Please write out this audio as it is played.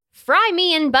Fry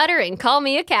me in butter and call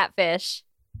me a catfish.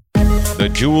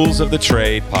 The Jewels of the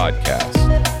Trade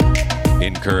podcast,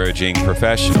 encouraging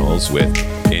professionals with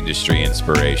industry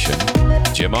inspiration,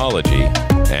 gemology,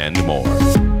 and more.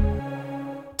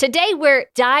 Today, we're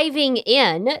diving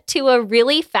in to a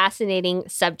really fascinating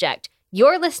subject.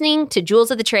 You're listening to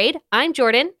Jewels of the Trade. I'm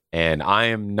Jordan. And I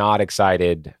am not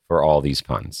excited for all these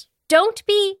puns. Don't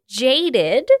be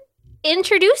jaded.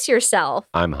 Introduce yourself.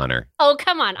 I'm Hunter. Oh,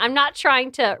 come on. I'm not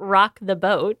trying to rock the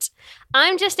boat.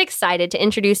 I'm just excited to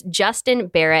introduce Justin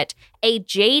Barrett, a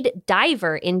jade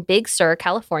diver in Big Sur,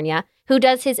 California, who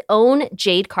does his own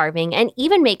jade carving and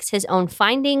even makes his own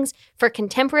findings for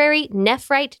contemporary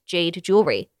nephrite jade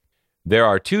jewelry. There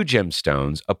are two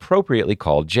gemstones appropriately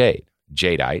called jade,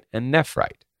 jadeite and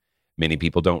nephrite. Many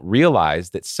people don't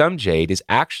realize that some jade is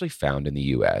actually found in the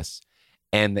U.S.,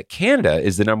 and that Canada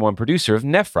is the number one producer of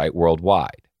nephrite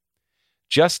worldwide.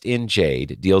 Just In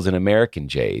Jade deals in American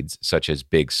jades, such as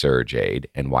Big Sur jade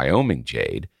and Wyoming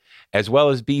jade, as well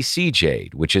as BC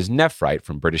jade, which is nephrite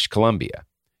from British Columbia,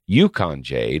 Yukon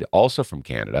jade, also from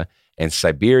Canada, and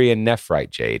Siberian nephrite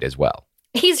jade as well.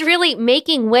 He's really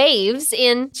making waves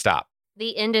in Stop.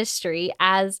 the industry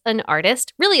as an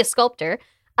artist, really a sculptor,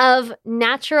 of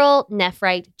natural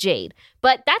nephrite jade.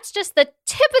 But that's just the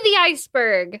tip of the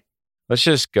iceberg. Let's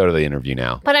just go to the interview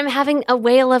now. But I'm having a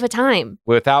whale of a time.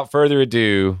 Without further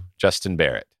ado, Justin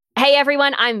Barrett. Hey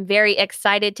everyone, I'm very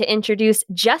excited to introduce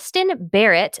Justin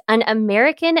Barrett, an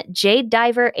American jade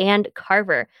diver and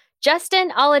carver.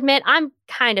 Justin, I'll admit, I'm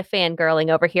kind of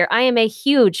fangirling over here. I am a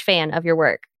huge fan of your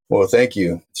work. Well, thank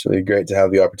you. It's really great to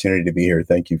have the opportunity to be here.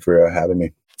 Thank you for having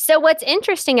me. So what's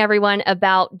interesting, everyone,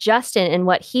 about Justin and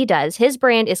what he does, his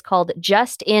brand is called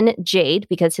Just In Jade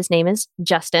because his name is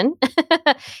Justin.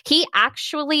 He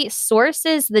actually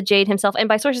sources the jade himself. And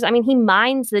by sources, I mean he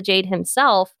mines the jade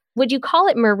himself. Would you call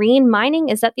it marine mining?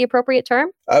 Is that the appropriate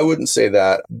term? I wouldn't say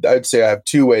that. I'd say I have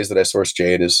two ways that I source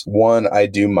jade. Is one, I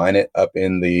do mine it up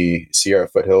in the Sierra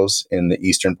foothills in the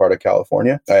eastern part of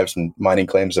California. I have some mining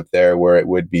claims up there where it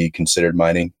would be considered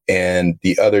mining. And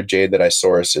the other jade that I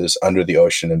source is under the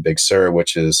ocean in Big Sur,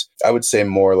 which is, I would say,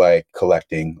 more like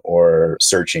collecting or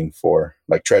searching for,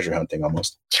 like treasure hunting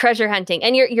almost. Treasure hunting.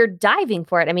 And you're diving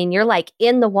for it. I mean, you're like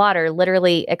in the water,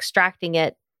 literally extracting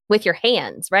it with your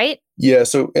hands, right? Yeah.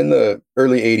 So in the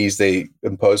early 80s, they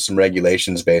imposed some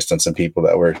regulations based on some people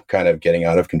that were kind of getting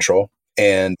out of control.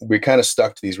 And we kind of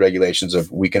stuck to these regulations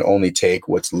of we can only take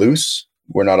what's loose.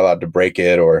 We're not allowed to break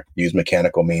it or use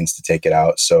mechanical means to take it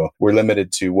out. So we're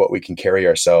limited to what we can carry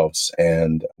ourselves.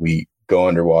 And we go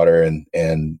underwater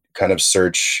and kind of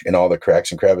search in all the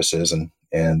cracks and crevices and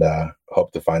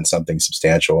hope to find something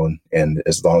substantial. And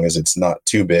as long as it's not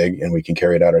too big and we can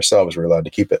carry it out ourselves, we're allowed to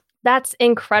keep it. That's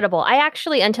incredible. I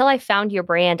actually, until I found your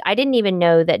brand, I didn't even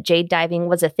know that jade diving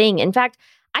was a thing. In fact,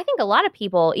 I think a lot of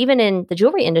people, even in the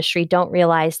jewelry industry, don't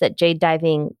realize that jade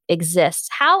diving exists.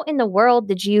 How in the world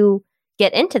did you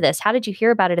get into this? How did you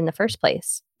hear about it in the first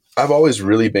place? I've always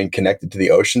really been connected to the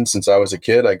ocean since I was a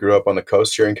kid. I grew up on the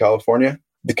coast here in California.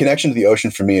 The connection to the ocean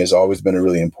for me has always been a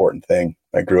really important thing.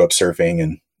 I grew up surfing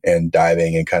and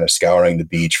diving and kind of scouring the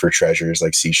beach for treasures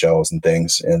like seashells and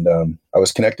things. And I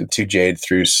was connected to jade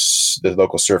through the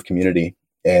local surf community.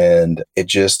 And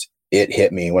it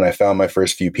hit me when I found my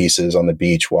first few pieces on the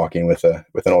beach walking with an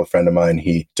old friend of mine.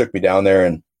 He took me down there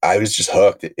and I was just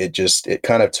hooked. It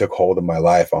kind of took hold of my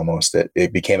life almost.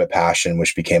 It became a passion,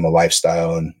 which became a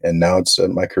lifestyle. And now it's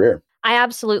my career. I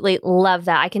absolutely love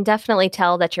that. I can definitely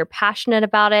tell that you're passionate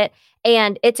about it.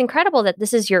 And it's incredible that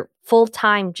this is your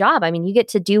full-time job. I mean, you get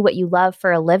to do what you love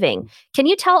for a living. Can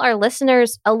you tell our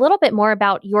listeners a little bit more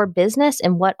about your business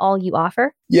and what all you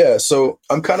offer? Yeah, so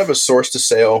I'm kind of a source to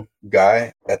sale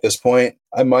guy at this point.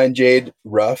 I mine jade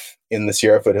rough in the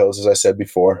Sierra foothills, as I said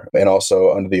before, and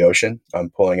also under the ocean.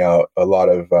 I'm pulling out a lot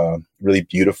of really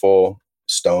beautiful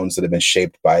stones that have been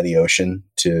shaped by the ocean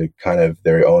to kind of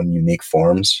their own unique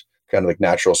forms, kind of like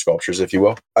natural sculptures, if you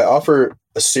will. I offer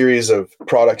a series of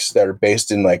products that are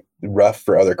based in like rough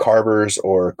for other carvers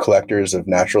or collectors of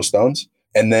natural stones.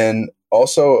 And then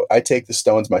also I take the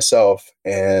stones myself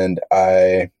and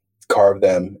I carve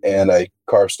them, and I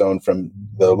carve stone from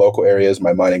the local areas,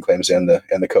 my mining claims and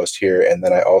the coast here. And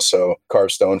then I also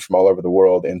carve stone from all over the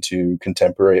world into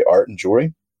contemporary art and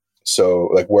jewelry. So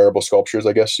like wearable sculptures,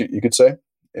 I guess you could say.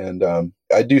 And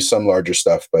I do some larger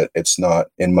stuff, but it's not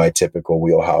in my typical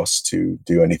wheelhouse to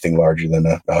do anything larger than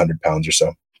 100 pounds or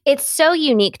so. It's so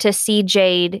unique to see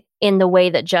jade in the way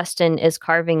that Justin is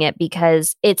carving it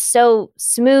because it's so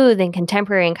smooth and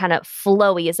contemporary and kind of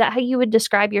flowy. Is that how you would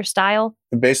describe your style?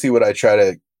 And basically what I try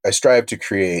to I strive to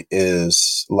create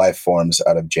is life forms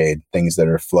out of jade, things that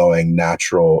are flowing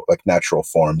natural, like natural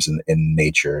forms in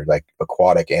nature, like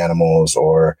aquatic animals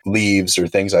or leaves or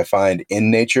things I find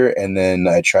in nature. And then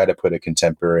I try to put a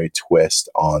contemporary twist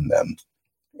on them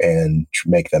and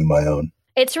make them my own.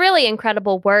 It's really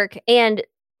incredible work. And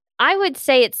I would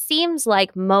say it seems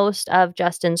like most of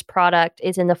Justin's product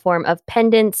is in the form of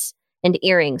pendants and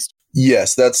earrings.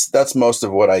 Yes, that's most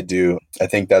of what I do. I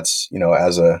think that's,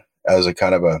 as a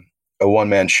kind of a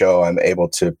one-man show, I'm able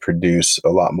to produce a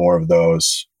lot more of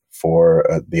those for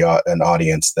an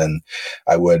audience than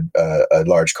I would a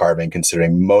large carving,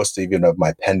 considering most even of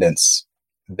my pendants,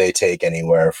 they take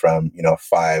anywhere from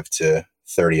 5 to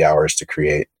 30 hours to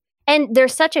create. And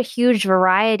there's such a huge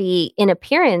variety in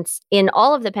appearance in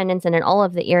all of the pendants and in all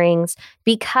of the earrings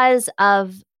because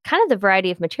of kind of the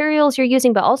variety of materials you're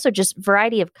using, but also just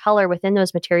variety of color within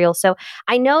those materials. So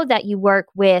I know that you work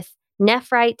with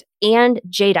nephrite and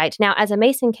jadeite. Now, as a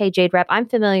Mason K jade rep, I'm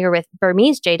familiar with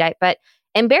Burmese jadeite, but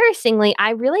embarrassingly,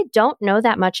 I really don't know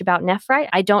that much about nephrite.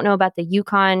 I don't know about the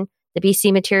Yukon, the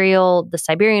BC material, the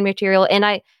Siberian material, and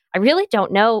I really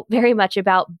don't know very much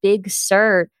about Big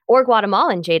Sur or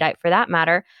Guatemalan jadeite for that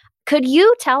matter. Could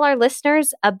you tell our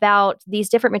listeners about these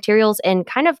different materials and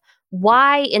kind of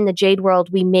why in the jade world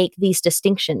we make these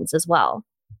distinctions as well?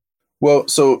 Well,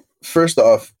 so first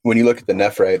off, when you look at the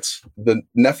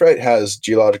nephrite has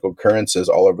geological occurrences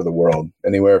all over the world,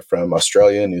 anywhere from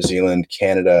Australia, New Zealand,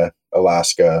 Canada,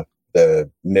 Alaska,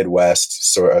 the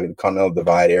Midwest, continental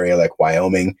divide area like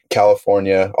Wyoming,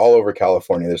 California, all over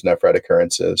California, there's nephrite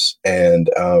occurrences. And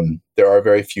there are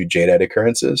very few jadeite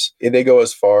occurrences. They go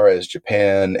as far as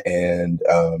Japan and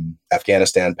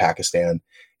Afghanistan, Pakistan.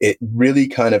 It really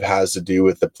kind of has to do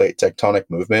with the plate tectonic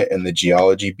movement and the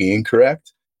geology being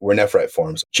correct, where nephrite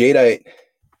forms. Jadeite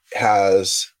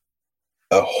has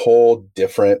a whole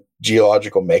different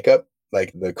geological makeup.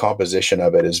 Like the composition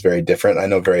of it is very different. I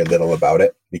know very little about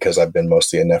it because I've been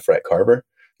mostly a nephrite carver,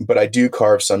 but I do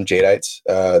carve some jadeites.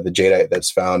 The jadeite that's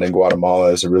found in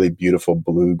Guatemala is a really beautiful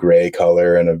blue-gray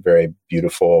color and a very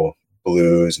beautiful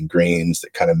blues and greens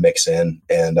that kind of mix in.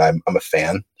 And I'm a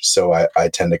fan, so I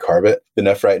tend to carve it. The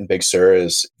nephrite in Big Sur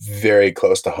is very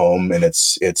close to home, and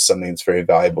it's something that's very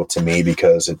valuable to me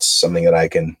because it's something that I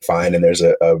can find. And there's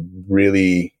a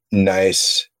really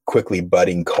nice, quickly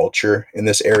budding culture in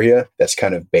this area that's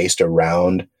kind of based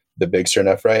around the Big Sur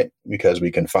nephrite because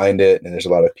we can find it, and there's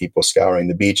a lot of people scouring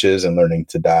the beaches and learning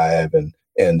to dive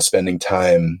and spending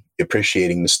time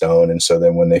appreciating the stone. And so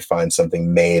then when they find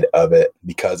something made of it,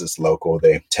 because it's local,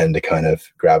 they tend to kind of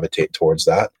gravitate towards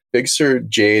that. Big Sur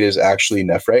jade is actually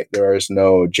nephrite. There is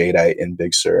no jadeite in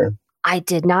Big Sur. I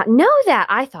did not know that.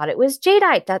 I thought it was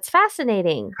jadeite. That's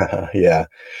fascinating. Yeah.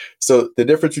 So the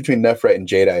difference between nephrite and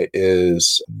jadeite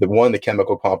is the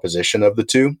chemical composition of the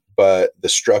two, but the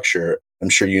structure, I'm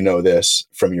sure you know this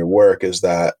from your work, is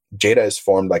that jadeite is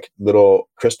formed like little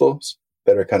crystals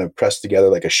that are kind of pressed together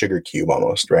like a sugar cube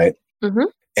almost, right? Mm-hmm.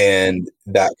 And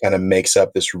that kind of makes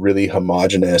up this really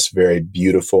homogeneous, very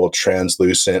beautiful,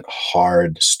 translucent,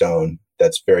 hard stone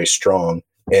that's very strong.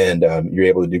 And you're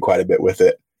able to do quite a bit with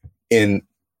it. In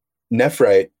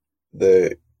nephrite,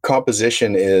 the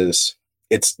composition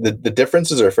the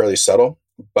differences are fairly subtle,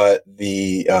 but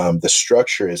the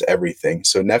structure is everything.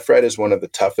 So nephrite is one of the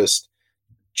toughest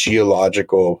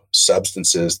geological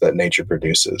substances that nature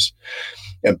produces.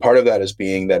 And part of that is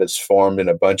being that it's formed in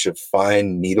a bunch of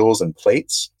fine needles and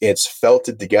plates. It's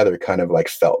felted together kind of like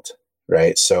felt,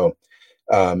 right? So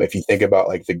if you think about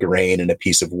like the grain in a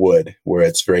piece of wood where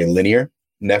it's very linear,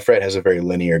 nephrite has a very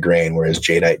linear grain, whereas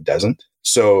jadeite doesn't.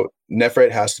 So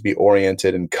nephrite has to be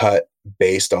oriented and cut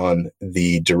based on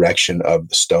the direction of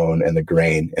the stone and the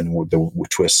grain and the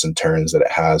twists and turns that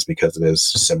it has, because it is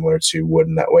similar to wood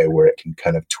in that way, where it can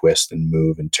kind of twist and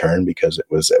move and turn, because it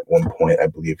was at one point, I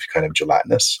believe, kind of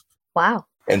gelatinous. Wow.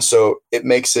 And so it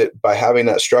makes it, by having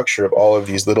that structure of all of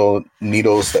these little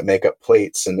needles that make up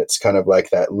plates, and it's kind of like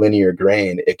that linear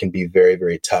grain, it can be very,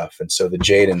 very tough. And so the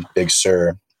jade in Big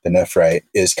Sur, the nephrite,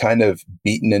 is kind of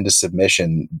beaten into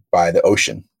submission by the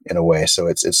ocean in a way. So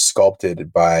it's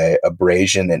sculpted by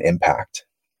abrasion and impact.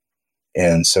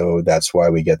 And so that's why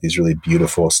we get these really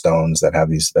beautiful stones that have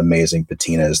these amazing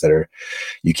patinas that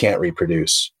you can't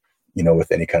reproduce,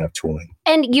 with any kind of tooling.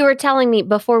 And you were telling me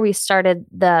before we started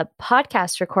the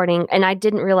podcast recording, and I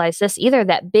didn't realize this either,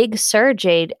 that Big Sur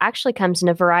jade actually comes in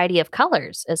a variety of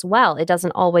colors as well. It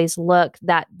doesn't always look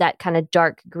that kind of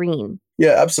dark green.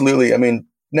 Yeah, absolutely. I mean,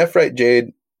 nephrite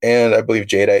jade and I believe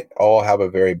jadeite all have a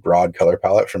very broad color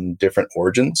palette from different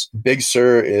origins. Big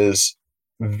Sur is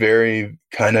very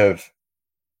kind of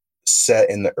set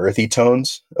in the earthy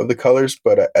tones of the colors,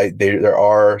 but there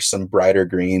are some brighter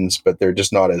greens, but they're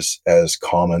just not as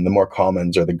common. The more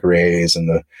commons are the grays and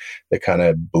the kind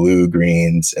of blue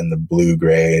greens and the blue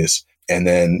grays. And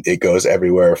then it goes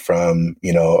everywhere from,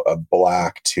 a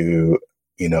black to,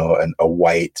 a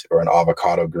white or an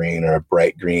avocado green or a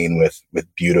bright green with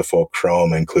beautiful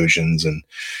chrome inclusions. And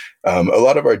a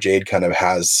lot of our jade kind of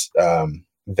has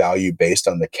value based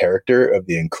on the character of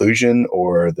the inclusion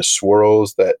or the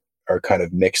swirls that are kind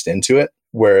of mixed into it.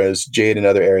 Whereas jade in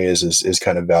other areas is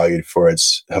kind of valued for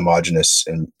its homogeneous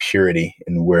and purity,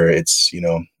 and where it's,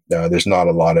 there's not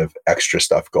a lot of extra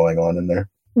stuff going on in there.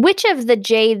 Which of the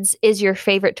jades is your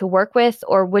favorite to work with,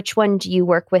 or which one do you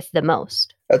work with the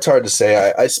most? That's hard to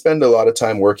say. I spend a lot of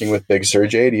time working with Big Sur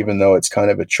jade, even though it's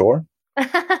kind of a chore.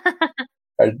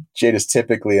 Our jade is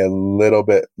typically a little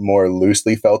bit more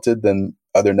loosely felted than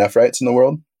other nephrites in the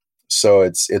world. So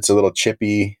it's a little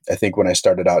chippy. I think when I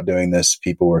started out doing this,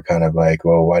 people were kind of like,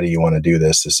 well, why do you want to do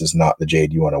this? This is not the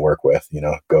jade you want to work with.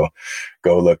 Go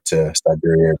look to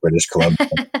Siberia, British Columbia.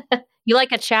 You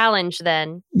like a challenge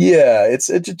then? Yeah, it's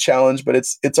a challenge, but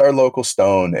it's our local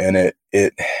stone. And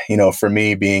it for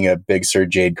me being a Big Sur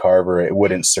jade carver, it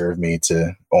wouldn't serve me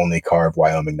to only carve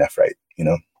Wyoming nephrite,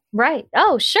 Right.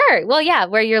 Oh, sure. Well, yeah,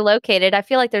 where you're located, I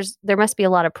feel like there must be a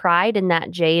lot of pride in that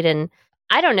jade. And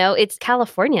I don't know, it's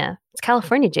California. It's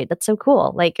California jade. That's so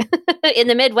cool. Like in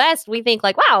the Midwest, we think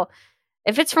like, wow,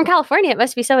 if it's from California, it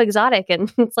must be so exotic.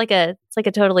 And it's like a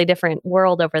totally different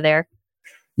world over there.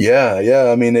 Yeah.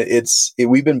 I mean,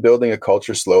 we've been building a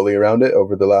culture slowly around it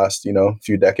over the last,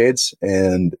 few decades.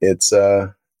 And it's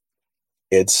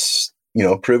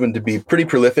proven to be pretty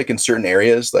prolific in certain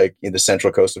areas. Like the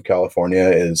central coast of California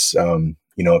is, kind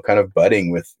of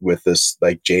budding with this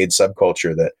like jade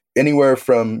subculture that anywhere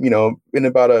from, in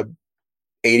about a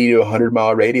 80 to 100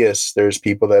 mile radius, there's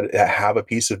people that have a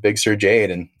piece of Big Sur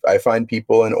jade. And I find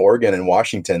people in Oregon and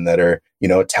Washington that are,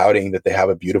 touting that they have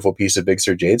a beautiful piece of Big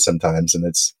Sur jade sometimes. And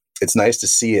it's nice to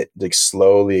see it like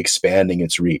slowly expanding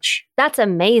its reach. That's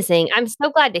amazing. I'm so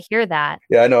glad to hear that.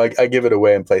 Yeah, I know. I give it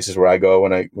away in places where I go.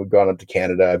 When I've gone up to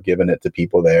Canada, I've given it to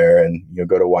people there, and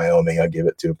go to Wyoming, I'll give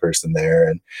it to a person there,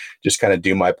 and just kind of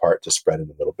do my part to spread it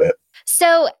a little bit.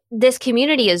 So this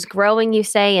community is growing, you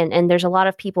say, and there's a lot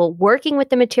of people working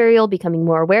with the material, becoming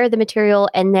more aware of the material,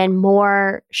 and then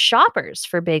more shoppers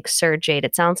for Big Sur jade.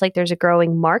 It sounds like there's a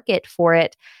growing market for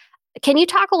it. Can you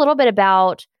talk a little bit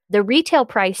about the retail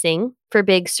pricing for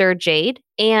Big Sur jade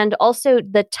and also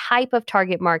the type of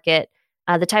target market,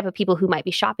 the type of people who might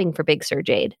be shopping for Big Sur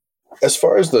jade? As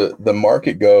far as the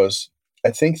market goes,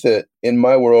 I think that in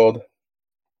my world,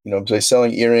 by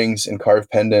selling earrings and carved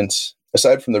pendants,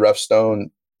 aside from the rough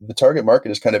stone, the target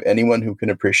market is kind of anyone who can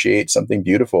appreciate something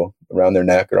beautiful around their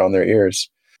neck or on their ears.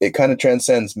 It kind of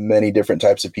transcends many different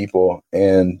types of people.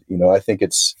 And, I think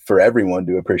it's for everyone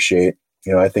to appreciate.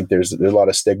 I think there's a lot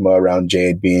of stigma around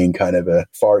jade being kind of a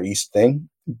Far East thing,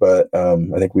 but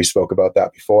I think we spoke about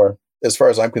that before. As far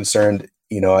as I'm concerned,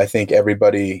 I think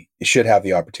everybody should have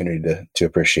the opportunity to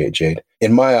appreciate jade.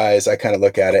 In my eyes, I kind of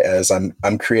look at it as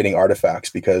I'm creating artifacts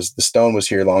because the stone was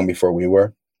here long before we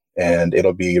were, and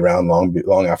it'll be around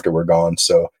long after we're gone.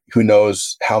 So who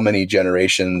knows how many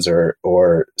generations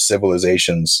or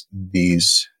civilizations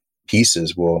these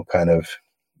pieces will kind of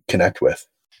connect with.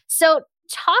 So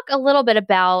talk a little bit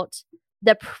about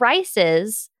the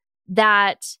prices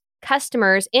that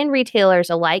customers and retailers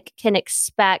alike can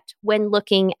expect when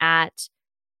looking at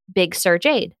Big Sur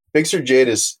jade. Big Sur jade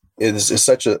is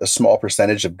such a small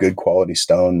percentage of good quality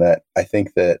stone that I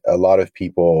think that a lot of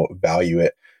people value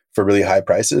it for really high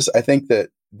prices. I think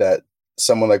that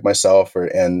someone like myself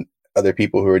and other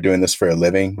people who are doing this for a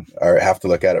living have to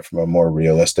look at it from a more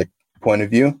realistic point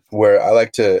of view, where I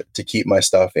like to keep my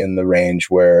stuff in the range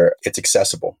where it's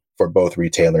accessible for both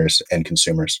retailers and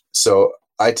consumers. So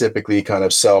I typically kind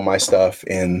of sell my stuff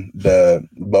in the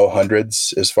low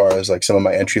hundreds as far as like some of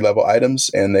my entry level items,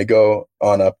 and they go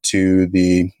on up to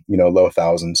the low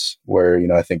thousands, where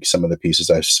I think some of the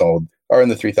pieces I've sold are in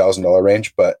the $3,000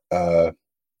 range, but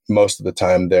most of the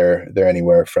time they're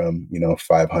anywhere from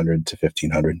 $500 to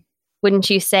 $1,500.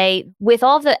 Wouldn't you say, with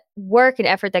all the work and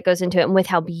effort that goes into it and with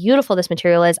how beautiful this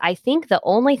material is, I think the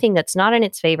only thing that's not in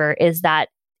its favor is that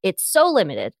it's so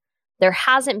limited. There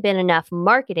hasn't been enough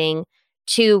marketing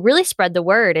to really spread the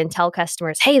word and tell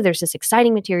customers, hey, there's this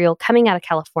exciting material coming out of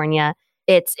California.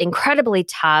 It's incredibly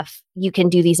tough. You can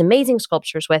do these amazing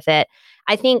sculptures with it.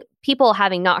 I think people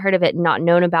having not heard of it and not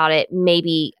known about it,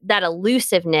 maybe that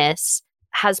elusiveness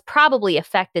has probably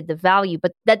affected the value,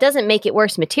 but that doesn't make it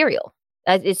worse material.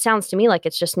 It sounds to me like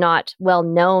it's just not well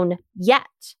known yet.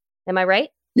 Am I right?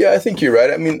 Yeah, I think you're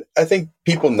right. I mean, I think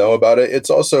people know about it. It's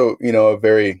also, a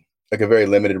very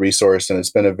limited resource, and it's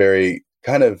been a very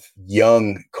kind of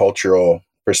young cultural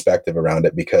perspective around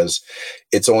it because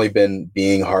it's only been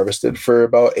being harvested for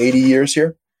about 80 years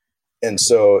here. And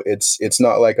so it's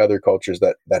not like other cultures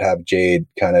that have jade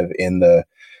kind of in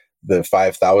the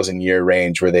 5,000 year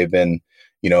range where they've been,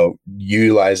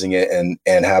 utilizing it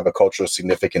and have a cultural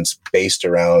significance based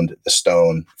around the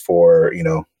stone for,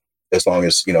 as long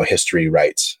as, history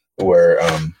writes, where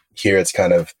here it's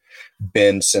kind of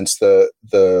been since the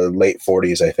late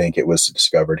 40s. I think it was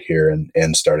discovered here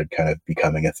and started kind of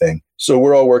becoming a thing. So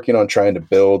we're all working on trying to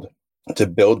build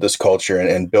this culture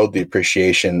and build the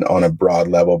appreciation on a broad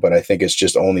level. But I think it's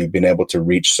just only been able to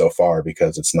reach so far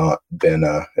because it's not been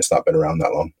around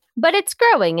that long. But it's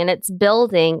growing and it's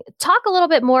building. Talk a little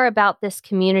bit more about this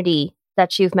community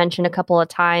that you've mentioned a couple of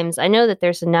times. I know that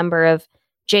there's a number of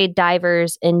jade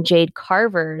divers and jade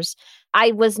carvers.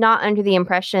 I was not under the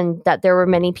impression that there were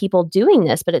many people doing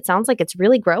this, but it sounds like it's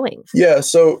really growing. Yeah.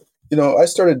 So, I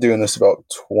started doing this about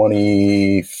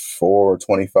 24,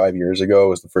 25 years ago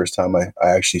was the first time I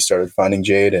actually started finding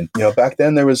jade. And, back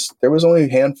then there was only a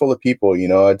handful of people.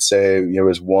 I'd say there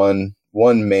was one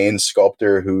main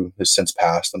sculptor who has since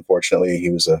passed. Unfortunately, he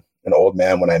was an old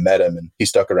man when I met him, and he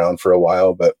stuck around for a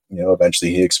while, but,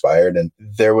 eventually he expired. And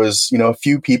there was, a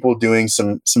few people doing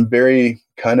some very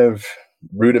kind of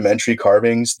rudimentary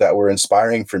carvings that were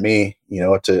inspiring for me,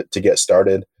 to get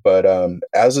started. But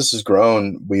as this has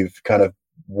grown, we've kind of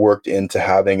worked into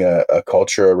having a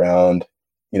culture around,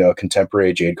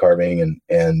 contemporary jade carving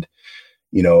and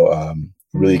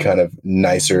really kind of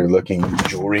nicer looking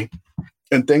jewelry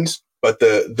and things. But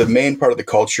the main part of the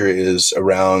culture is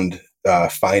around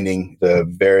finding the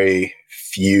very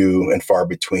few and far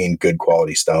between good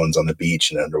quality stones on the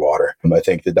beach and underwater. I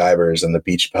think the divers and the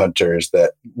beach hunters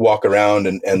that walk around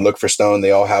and look for stone,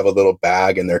 they all have a little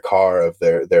bag in their car of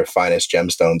their finest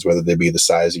gemstones, whether they be the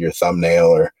size of your thumbnail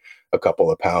or a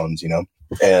couple of pounds,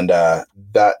 and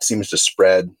that seems to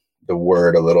spread the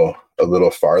word a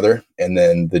little farther. And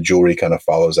then the jewelry kind of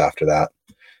follows after that,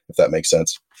 if that makes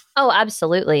sense. Oh,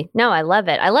 absolutely. No, I love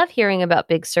it. I love hearing about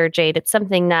Big Sur jade. It's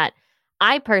something that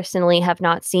I personally have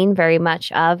not seen very much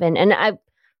of. And I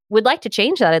would like to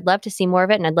change that. I'd love to see more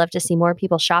of it. And I'd love to see more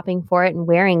people shopping for it and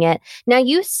wearing it. Now,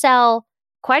 you sell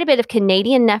quite a bit of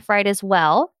Canadian nephrite as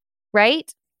well,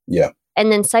 right? Yeah.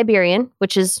 And then Siberian,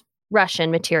 which is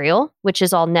Russian material, which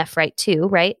is all nephrite too,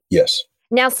 right? Yes.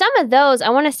 Now, some of those, I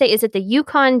want to say, is it the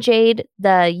Yukon jade,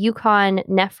 the Yukon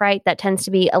nephrite that tends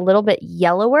to be a little bit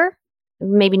yellower?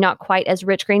 Maybe not quite as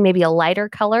rich green, maybe a lighter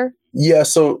color? Yeah,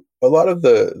 so a lot of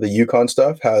the Yukon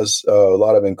stuff has a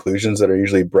lot of inclusions that are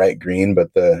usually bright green,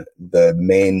 but the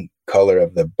main color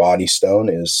of the body stone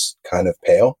is kind of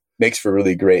pale. Makes for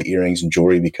really great earrings and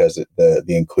jewelry because the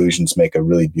inclusions make a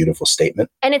really beautiful statement.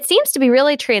 And it seems to be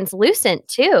really translucent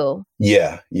too.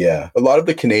 Yeah. A lot of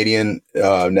the Canadian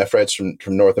nephrites from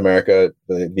North America,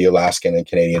 the Alaskan and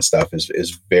Canadian stuff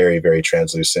is very, very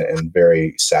translucent and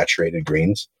very saturated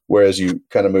greens. Whereas you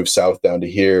kind of move south down to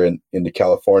here and into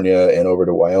California and over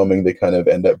to Wyoming, they kind of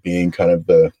end up being kind of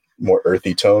the more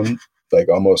earthy tone, like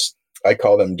almost, I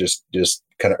call them just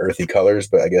kind of earthy colors,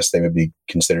 but I guess they would be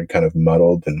considered kind of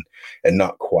muddled and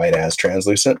not quite as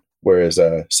translucent. Whereas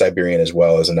Siberian as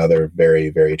well is another very,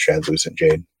 very translucent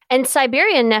jade. And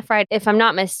Siberian nephrite, if I'm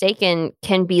not mistaken,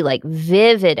 can be like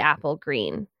vivid apple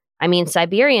green. I mean,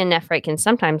 Siberian nephrite can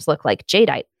sometimes look like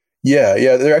jadeite.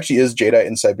 Yeah. There actually is jadeite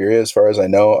in Siberia, as far as I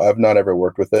know. I've not ever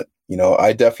worked with it.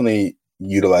 I definitely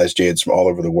utilize jades from all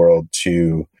over the world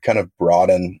to kind of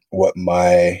broaden what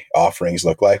my offerings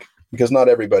look like. Because not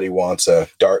everybody wants a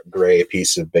dark gray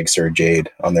piece of Big Sur jade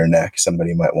on their neck.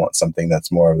 Somebody might want something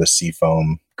that's more of the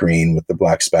seafoam green with the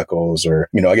black speckles, or,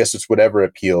 I guess it's whatever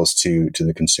appeals to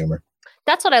the consumer.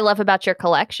 That's what I love about your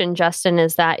collection, Justin,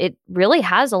 is that it really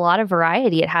has a lot of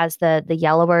variety. It has the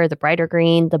yellower, the brighter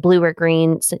green, the bluer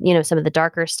green, some of the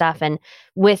darker stuff. And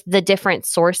with the different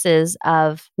sources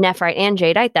of nephrite and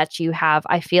jadeite that you have,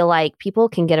 I feel like people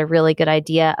can get a really good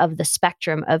idea of the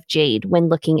spectrum of jade when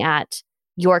looking at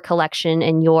your collection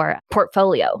and your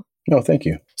portfolio. No, thank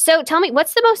you. So tell me,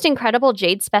 what's the most incredible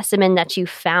jade specimen that you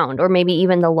found, or maybe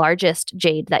even the largest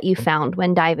jade that you found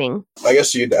when diving? I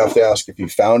guess you'd have to ask if you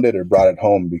found it or brought it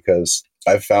home, because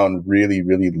I've found really,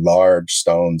 really large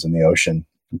stones in the ocean,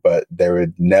 but there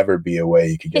would never be a way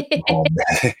you could get them home.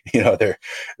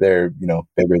 They're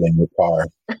bigger than your car.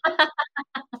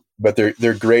 But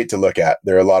they're great to look at.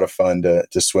 They're a lot of fun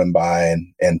to swim by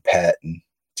and pet and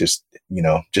just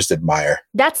admire.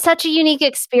 That's such a unique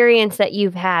experience that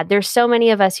you've had. There's so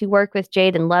many of us who work with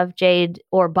jade and love jade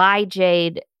or buy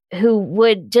jade who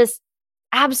would just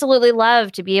absolutely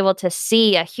love to be able to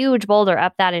see a huge boulder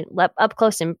up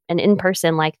close and in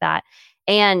person like that.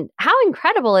 And how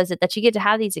incredible is it that you get to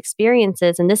have these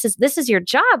experiences? And this is your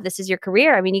job. This is your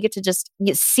career. I mean, you get to just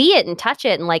see it and touch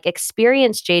it and like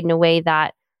experience jade in a way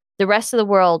that the rest of the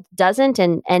world doesn't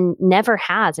and never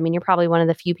has. I mean, you're probably one of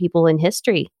the few people in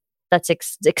history that's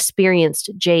experienced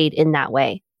jade in that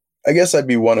way. I guess I'd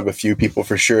be one of a few people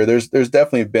for sure. There's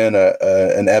definitely been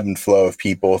an ebb and flow of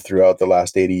people throughout the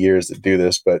last 80 years that do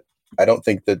this, but I don't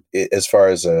think that as far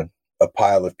as a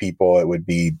pile of people, it would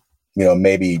be,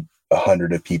 maybe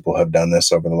 100 of people have done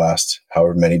this over the last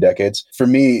however many decades. For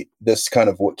me, this kind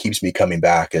of what keeps me coming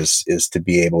back is to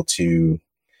be able to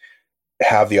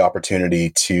have the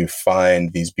opportunity to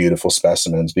find these beautiful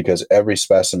specimens, because every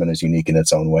specimen is unique in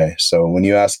its own way. So when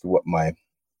you ask what my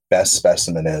best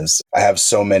specimen is, I have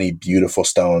so many beautiful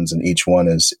stones, and each one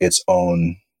is its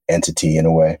own entity in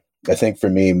a way. I think for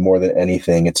me, more than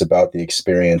anything, it's about the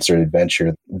experience or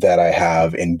adventure that I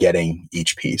have in getting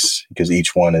each piece, because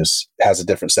each one has a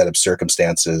different set of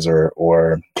circumstances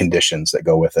or conditions that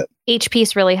go with it. Each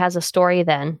piece really has a story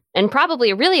then, and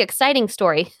probably a really exciting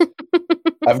story.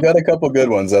 I've got a couple good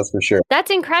ones, that's for sure.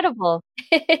 That's incredible.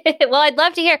 Well, I'd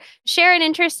love to share an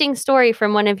interesting story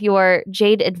from one of your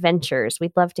jade adventures.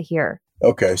 We'd love to hear.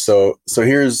 Okay, so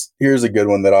here's a good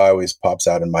one that always pops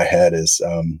out in my head is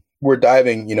we're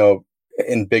diving,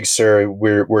 in Big Sur.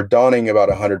 We're donning about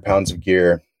 100 pounds of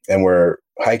gear, and we're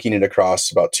hiking it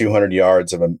across about 200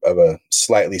 yards of a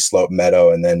slightly sloped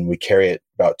meadow, and then we carry it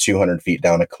about 200 feet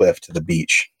down a cliff to the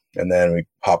beach, and then we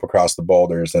hop across the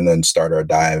boulders and then start our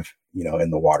dive,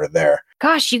 in the water there.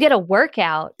 Gosh, you get a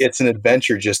workout. It's an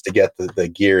adventure just to get the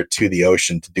gear to the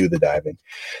ocean to do the diving.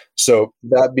 So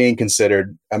that being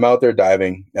considered, I'm out there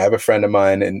diving. I have a friend of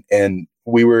mine, and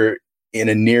we were in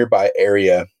a nearby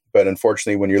area. But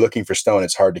unfortunately, when you're looking for stone,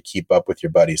 it's hard to keep up with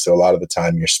your buddy. So a lot of the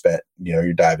time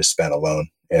your dive is spent alone,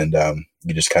 and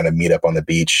you just kind of meet up on the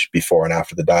beach before and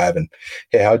after the dive. And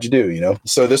hey, how'd you do?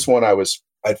 So this one,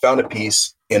 I'd found a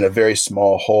piece in a very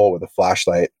small hole with a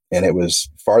flashlight, and it was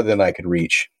farther than I could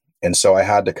reach. And so I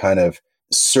had to kind of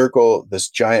circle this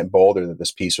giant boulder that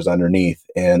this piece was underneath.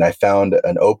 And I found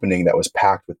an opening that was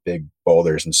packed with big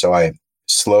boulders. And so I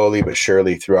slowly but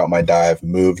surely throughout my dive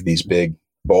moved these big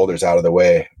boulders out of the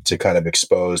way to kind of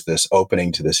expose this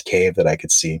opening to this cave that I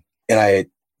could see. And I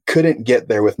couldn't get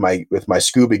there with my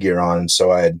scuba gear on. And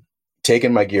so I had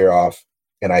taken my gear off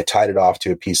and I tied it off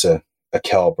to a piece of a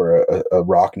kelp or a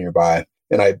rock nearby.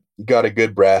 And I got a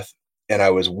good breath, and I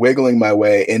was wiggling my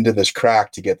way into this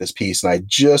crack to get this piece. And I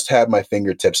just had my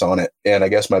fingertips on it. And I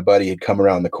guess my buddy had come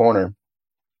around the corner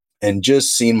and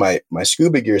just seen my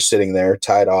scuba gear sitting there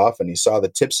tied off. And he saw the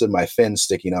tips of my fins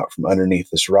sticking out from underneath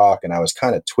this rock. And I was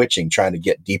kind of twitching, trying to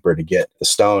get deeper to get the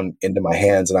stone into my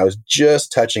hands. And I was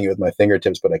just touching it with my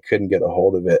fingertips, but I couldn't get a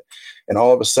hold of it. And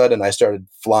all of a sudden I started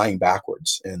flying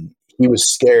backwards, and he was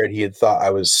scared. He had thought I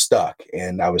was stuck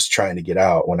and I was trying to get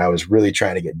out when I was really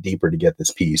trying to get deeper to get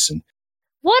this piece. And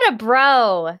what a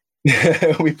bro.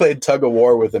 We played tug of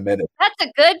war with him in it. That's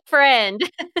a good friend.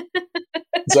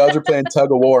 So as we're playing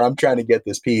tug of war, I'm trying to get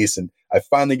this piece, and I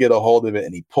finally get a hold of it,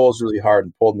 and he pulls really hard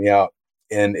and pulled me out.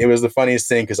 And it was the funniest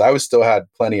thing because I still had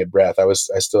plenty of breath. I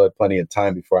still had plenty of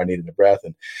time before I needed a breath.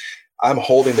 And I'm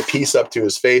holding the piece up to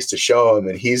his face to show him,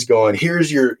 and he's going,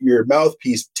 "Here's your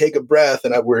mouthpiece. Take a breath."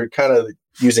 And we're kind of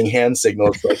using hand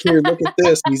signals, like, "Here, look at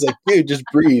this." And he's like, "Dude, just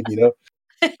breathe,"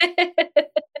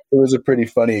 It was a pretty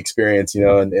funny experience,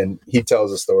 and he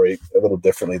tells the story a little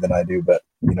differently than I do, but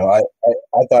I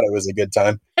thought it was a good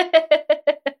time.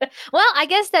 Well, I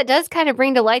guess that does kind of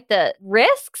bring to light the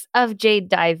risks of jade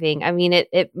diving. I mean,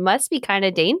 it must be kind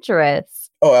of dangerous.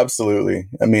 Oh, absolutely.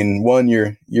 I mean, one,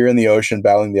 you're in the ocean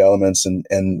battling the elements,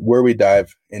 and where we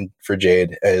dive in for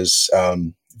jade is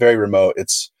very remote.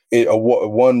 It's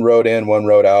one road in, one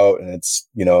road out, and it's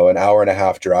an hour and a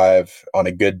half drive on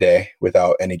a good day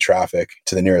without any traffic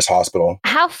to the nearest hospital.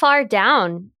 How far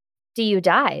down do you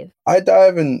dive? I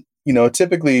dive in,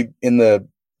 typically in the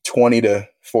 20 to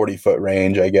 40 foot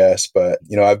range, I guess. But,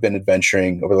 I've been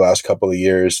adventuring over the last couple of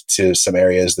years to some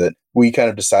areas that we kind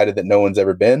of decided that no one's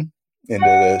ever been, into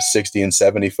the 60 and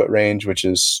 70 foot range, which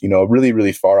is, really,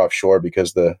 really far offshore,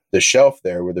 because the shelf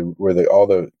there where all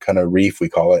the kind of reef, we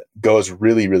call it, goes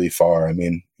really, really far. I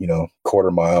mean,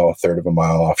 quarter mile, a third of a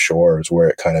mile offshore is where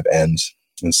it kind of ends.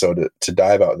 And so to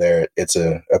dive out there, it's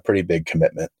a pretty big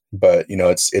commitment. But,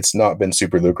 it's not been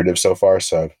super lucrative so far.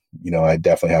 So I've I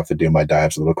definitely have to do my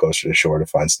dives a little closer to shore to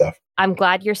find stuff. I'm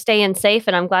glad you're staying safe,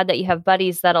 and I'm glad that you have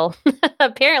buddies that'll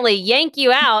apparently yank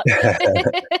you out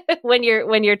when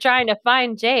you're trying to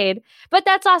find jade. But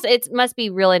that's awesome. It must be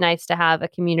really nice to have a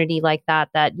community like that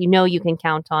you can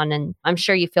count on, and I'm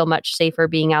sure you feel much safer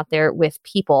being out there with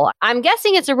people. I'm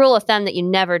guessing it's a rule of thumb that you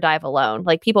never dive alone.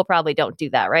 Like, people probably don't do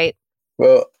that, right?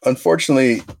 Well,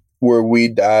 unfortunately, where we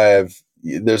dive,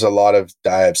 there's a lot of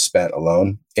dives spent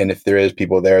alone. And if there is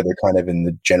people there, they're kind of in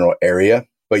the general area.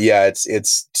 But yeah,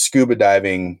 it's scuba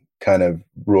diving kind of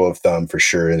rule of thumb for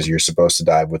sure is you're supposed to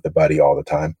dive with a buddy all the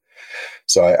time.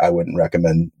 So I wouldn't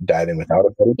recommend diving without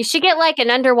a buddy. You should get like an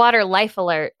underwater life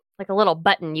alert, like a little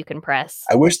button you can press.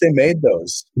 I wish they made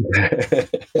those.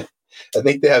 I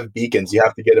think they have beacons. You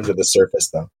have to get them to the surface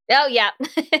though. Oh, yeah.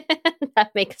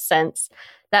 That makes sense.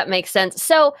 That makes sense.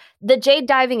 So the jade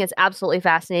diving is absolutely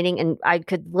fascinating, and I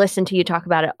could listen to you talk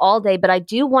about it all day, but I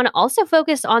do want to also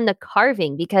focus on the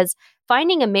carving, because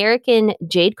finding American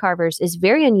jade carvers is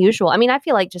very unusual. I mean, I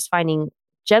feel like just finding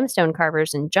gemstone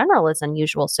carvers in general is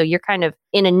unusual. So you're kind of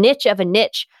in a niche of a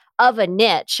niche of a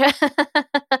niche.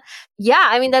 Yeah,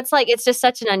 I mean, it's just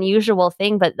such an unusual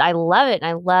thing, but I love it.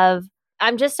 And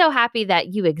I'm just so happy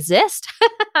that you exist.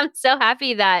 I'm so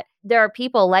happy that there are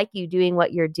people like you doing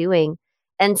what you're doing.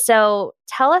 And so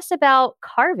tell us about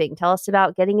carving. Tell us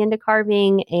about getting into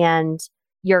carving and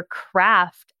your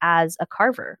craft as a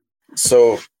carver.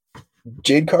 So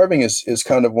jade carving is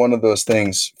kind of one of those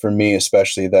things for me,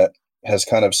 especially, that has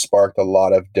kind of sparked a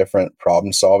lot of different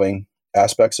problem solving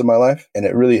aspects of my life. And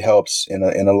it really helps in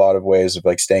a lot of ways of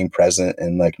like staying present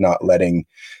and like not letting,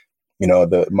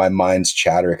 my mind's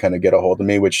chatter kind of get a hold of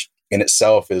me, which in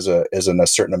itself is a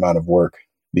certain amount of work,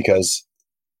 because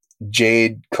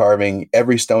jade carving,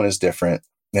 every stone is different,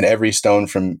 and every stone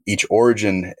from each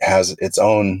origin has its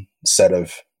own set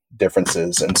of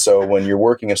differences. And so when you're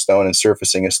working a stone and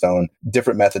surfacing a stone,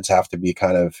 different methods have to be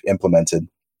kind of implemented.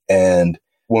 And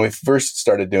when we first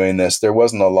started doing this, there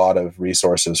wasn't a lot of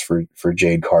resources for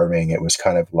jade carving. It was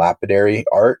kind of lapidary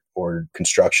art or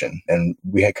construction. And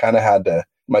we had kind of had to,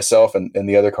 myself and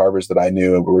the other carvers that I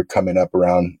knew who were coming up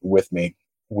around with me,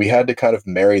 we had to kind of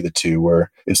marry the two, where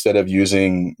instead of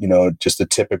using, just the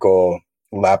typical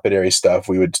lapidary stuff,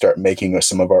 we would start making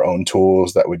some of our own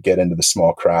tools that would get into the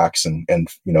small cracks and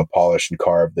polish and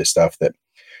carve the stuff that,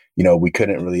 we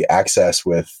couldn't really access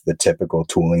with the typical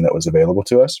tooling that was available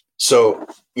to us. So,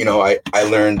 I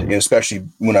learned, especially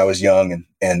when I was young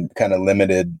and kind of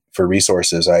limited for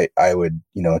resources, I would,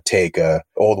 take a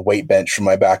old weight bench from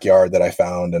my backyard that I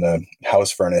found in a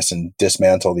house furnace and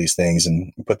dismantle these things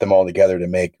and put them all together to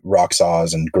make rock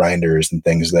saws and grinders and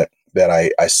things that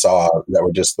I saw that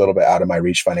were just a little bit out of my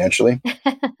reach financially.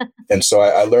 And so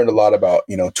I learned a lot about,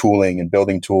 tooling and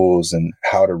building tools and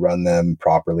how to run them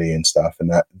properly and stuff.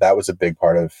 And that was a big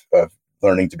part of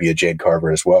learning to be a jade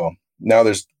carver as well. Now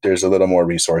there's a little more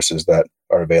resources that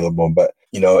are available, but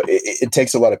it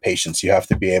takes a lot of patience. You have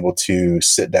to be able to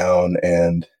sit down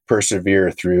and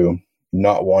persevere through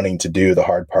not wanting to do the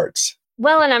hard parts.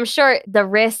 Well, and I'm sure the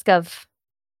risk of,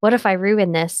 what if I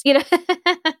ruin this?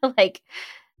 Like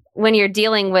when you're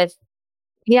dealing with,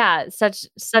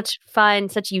 such fun,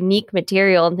 such unique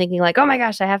material, and thinking like, oh my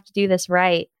gosh, I have to do this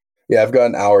right. Yeah, I've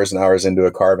gotten hours and hours into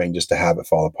a carving just to have it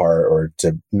fall apart or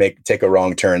to take a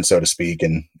wrong turn, so to speak.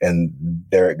 And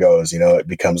there it goes. It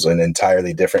becomes an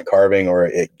entirely different carving, or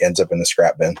it ends up in the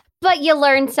scrap bin. But you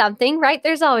learn something, right?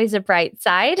 There's always a bright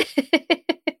side.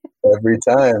 Every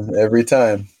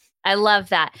time. I love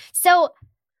that. So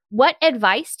what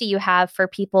advice do you have for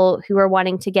people who are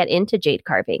wanting to get into jade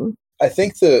carving? I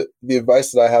think the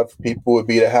advice that I have for people would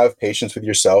be to have patience with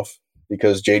yourself,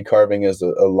 because jade carving is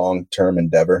a long-term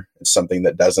endeavor. It's something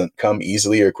that doesn't come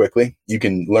easily or quickly. You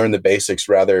can learn the basics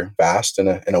rather fast in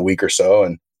a week or so.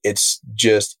 And it's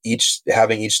just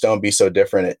having each stone be so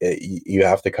different. You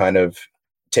have to kind of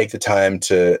take the time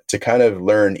to kind of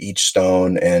learn each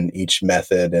stone and each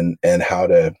method and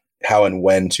how and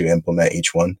when to implement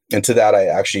each one. And to that, I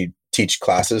actually teach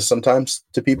classes sometimes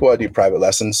to people. I do private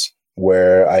lessons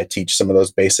where I teach some of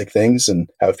those basic things and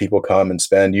have people come and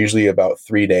spend usually about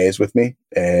 3 days with me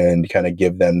and kind of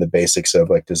give them the basics of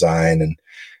like design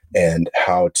and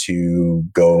how to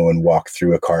go and walk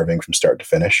through a carving from start to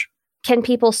finish. Can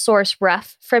people source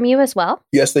rough from you as well?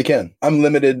 Yes, they can. I'm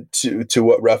limited to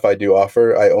what rough I do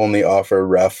offer. I only offer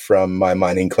rough from my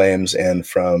mining claims and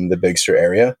from the Big Sur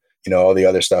area. All the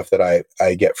other stuff that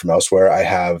I get from elsewhere, I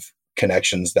have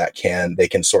connections that they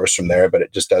can source from there, but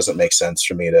it just doesn't make sense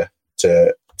for me to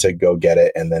go get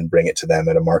it and then bring it to them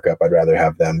at a markup. I'd rather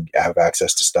have them have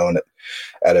access to stone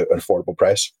at an affordable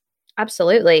price.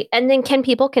 Absolutely. And then can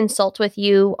people consult with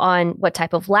you on what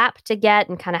type of lap to get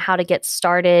and kind of how to get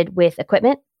started with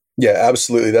equipment? Yeah,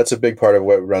 absolutely. That's a big part of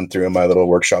what we run through in my little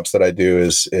workshops that I do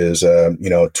is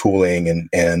tooling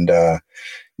and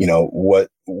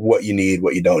what you need,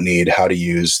 what you don't need, how to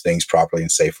use things properly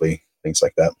and safely, things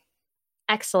like that.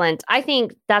 Excellent. I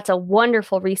think that's a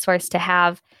wonderful resource to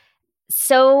have.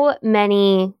 So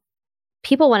many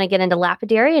people want to get into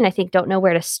lapidary and I think don't know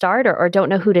where to start or don't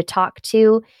know who to talk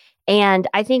to. And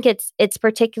I think it's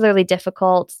particularly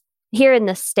difficult here in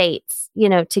the States,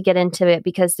 to get into it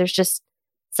because there's just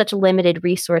such limited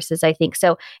resources, I think.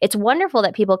 So it's wonderful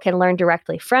that people can learn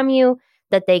directly from you,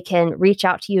 that they can reach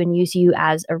out to you and use you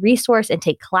as a resource and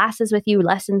take classes with you,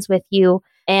 lessons with you.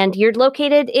 And you're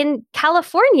located in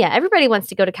California. Everybody wants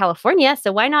to go to California.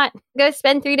 So why not go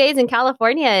spend 3 days in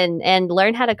California and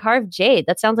learn how to carve jade?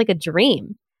 That sounds like a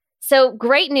dream. So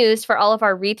great news for all of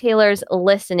our retailers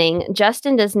listening.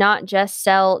 Justin does not just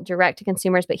sell direct to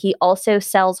consumers, but he also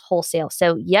sells wholesale.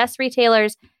 So yes,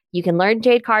 retailers, you can learn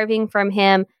jade carving from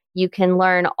him. You can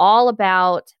learn all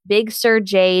about Big Sur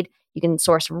jade. You can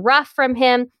source rough from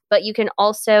him, but you can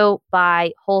also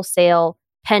buy wholesale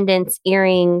pendants,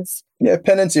 earrings. Yeah,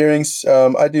 pendants, earrings.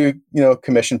 I do,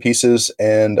 commission pieces,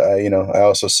 and I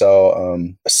also sell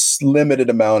a limited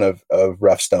amount of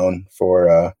rough stone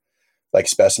for like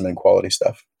specimen quality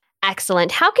stuff.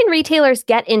 Excellent. How can retailers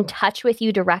get in touch with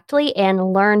you directly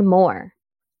and learn more?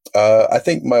 I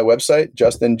think my website,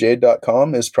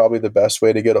 justinjade.com, is probably the best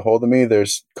way to get a hold of me.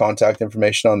 There's contact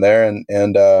information on there,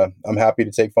 and I'm happy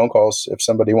to take phone calls if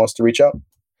somebody wants to reach out.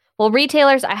 Well,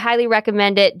 retailers, I highly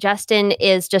recommend it. Justin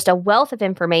is just a wealth of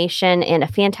information and a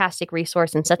fantastic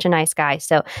resource and such a nice guy.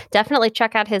 So definitely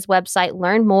check out his website,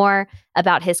 learn more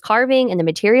about his carving and the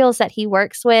materials that he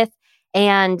works with,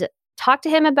 and talk to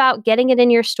him about getting it in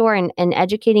your store and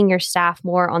educating your staff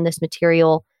more on this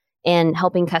material and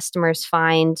helping customers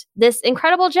find this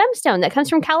incredible gemstone that comes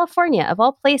from California, of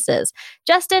all places.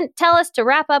 Justin, tell us, to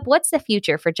wrap up, what's the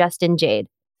future for Justin Jade?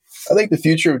 I think the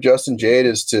future of Justin Jade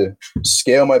is to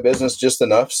scale my business just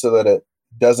enough so that it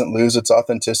doesn't lose its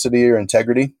authenticity or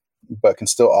integrity, but can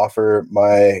still offer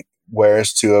my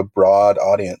wares to a broad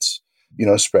audience,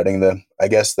 spreading the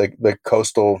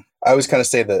coastal, I always kind of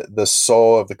say the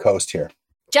soul of the coast here.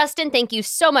 Justin, thank you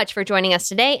so much for joining us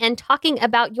today and talking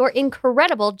about your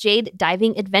incredible jade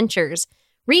diving adventures.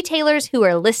 Retailers who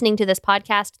are listening to this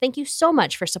podcast, thank you so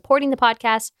much for supporting the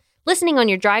podcast, listening on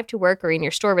your drive to work or in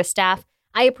your store with staff.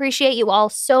 I appreciate you all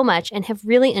so much and have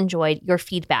really enjoyed your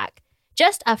feedback.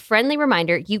 Just a friendly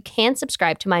reminder, you can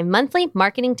subscribe to my monthly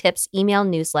marketing tips email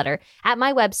newsletter at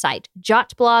my website,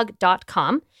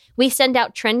 jotblog.com. We send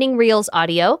out trending reels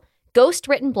audio,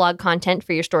 ghost-written blog content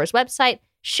for your store's website,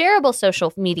 shareable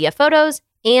social media photos,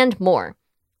 and more.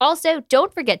 Also,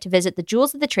 don't forget to visit the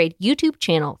Jewels of the Trade YouTube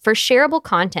channel for shareable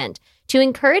content to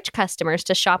encourage customers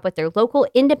to shop with their local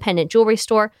independent jewelry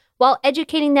store while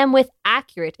educating them with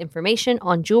accurate information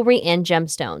on jewelry and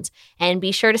gemstones. And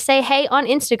be sure to say hey on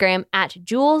Instagram at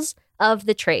Jewels of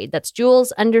the Trade. That's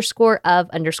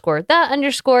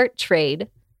Jewels_of_the_trade.